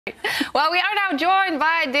Well, we are now joined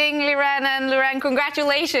by Ding, Liren, and Liren,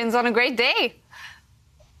 congratulations on a great day.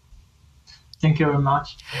 Thank you very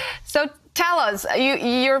much. So tell us,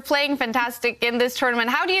 you're playing fantastic in this tournament.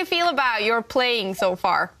 How do you feel about your playing so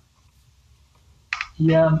far?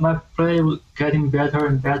 Yeah, my play was getting better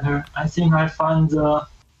and better. I think I found the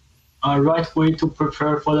right way to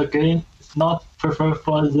prepare for the game. It's not prepare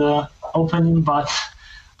for the opening, but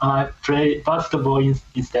I play basketball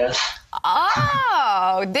instead.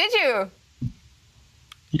 Oh, did you?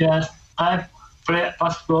 Yes, I play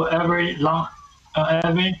basketball every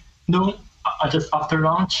noon, just after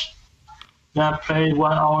lunch. Then I play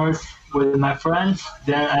 1 hour with my friends.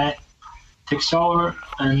 Then I take shower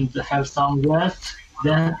and have some rest.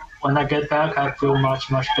 Then when I get back, I feel much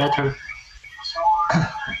better.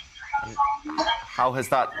 How has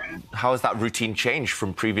that routine changed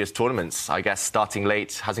from previous tournaments? I guess starting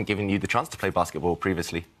late hasn't given you the chance to play basketball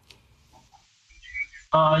previously.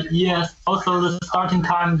 Yes. Also, the starting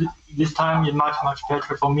time this time is much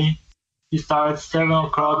better for me. It starts 7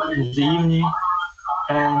 o'clock in the evening,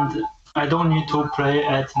 and I don't need to play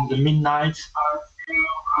at the midnight.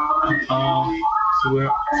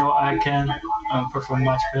 So I can perform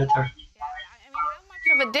much better. How much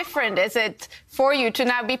of a difference is it for you to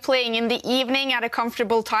now be playing in the evening at a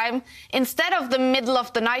comfortable time instead of the middle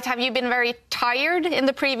of the night? Have you been very tired in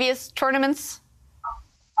the previous tournaments?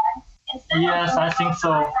 Yes, I think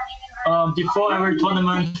so. Before every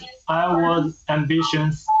tournament, I was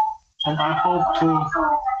ambitious, and I hope to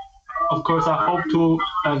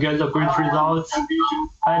get the great results.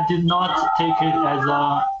 I did not take it as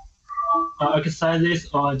a exercises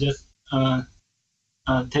or just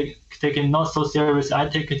take it not so serious. I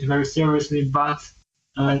take it very seriously, but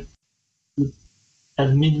at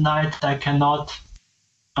midnight I cannot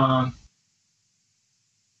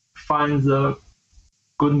find the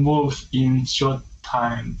good moves in short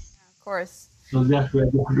time. Of course. So that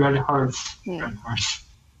really hurts. Yeah. Really hurts.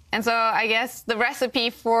 And so I guess the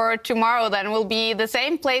recipe for tomorrow then will be the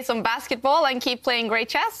same: play some basketball and keep playing great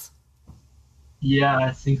chess? Yeah,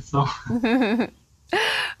 I think so.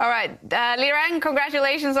 All right. Liren,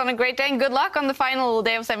 congratulations on a great day and good luck on the final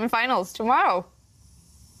day of semifinals tomorrow.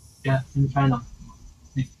 Yeah, semifinal.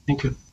 Thank you.